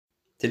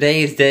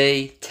Today is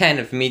day 10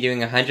 of me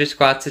doing 100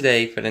 squats a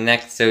day for the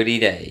next 30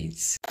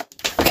 days.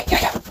 Okay, here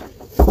we go.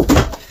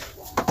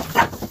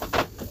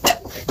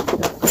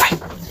 3,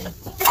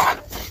 4,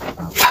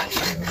 5,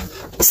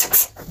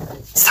 6,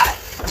 7,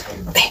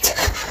 8,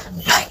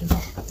 9,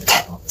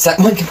 10. Set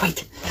 1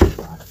 complete.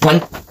 1,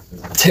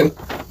 2,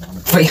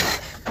 3,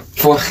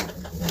 4,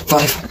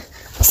 5,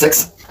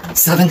 6,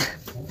 7,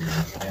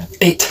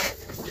 8,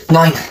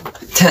 9,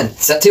 10.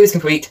 Set 2 is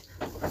complete.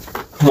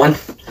 1,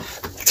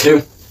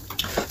 2,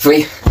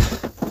 3,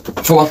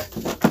 4,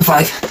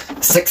 5,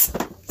 6,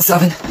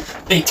 7,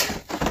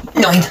 8,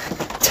 9,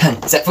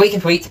 10. Set 3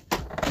 complete.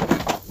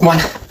 1,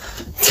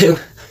 2,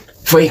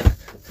 3,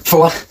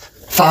 4,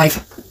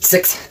 5,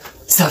 6,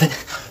 7,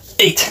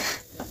 8,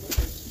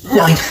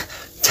 9,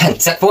 10.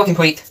 Set 4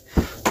 complete.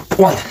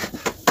 1,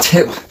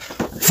 2,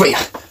 3,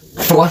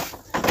 4,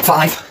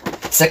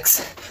 5,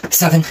 6,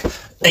 7,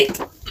 8,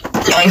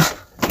 9,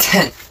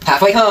 10.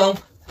 Halfway home.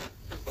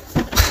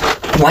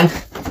 1,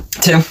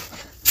 2,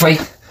 3,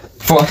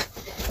 4,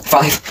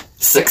 5,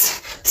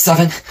 6,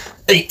 7,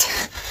 8,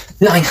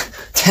 9,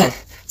 10.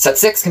 Set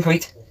 6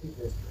 complete.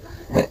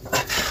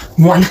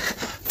 1,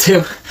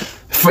 2,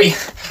 3,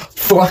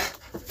 4,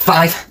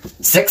 5,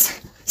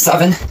 6,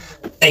 7,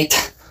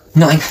 8,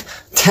 9,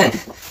 10.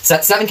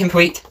 Set 7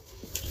 complete.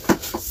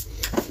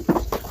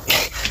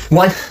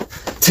 1,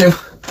 2,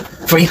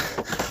 3,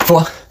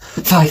 4,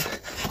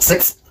 5,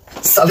 6,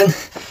 7,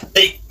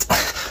 8,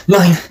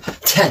 9,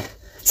 10.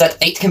 Set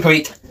 8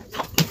 complete.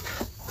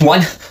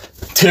 1,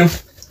 2,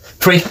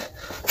 3,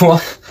 4,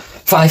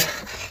 5,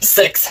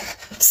 6,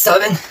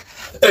 7,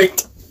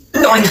 8,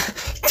 9,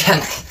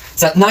 10.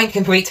 Set 9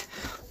 complete.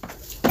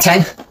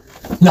 10,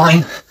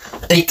 9,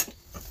 8,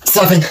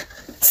 7,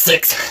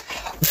 6,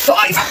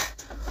 5,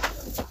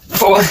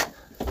 4,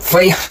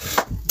 3,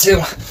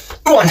 2,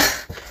 1.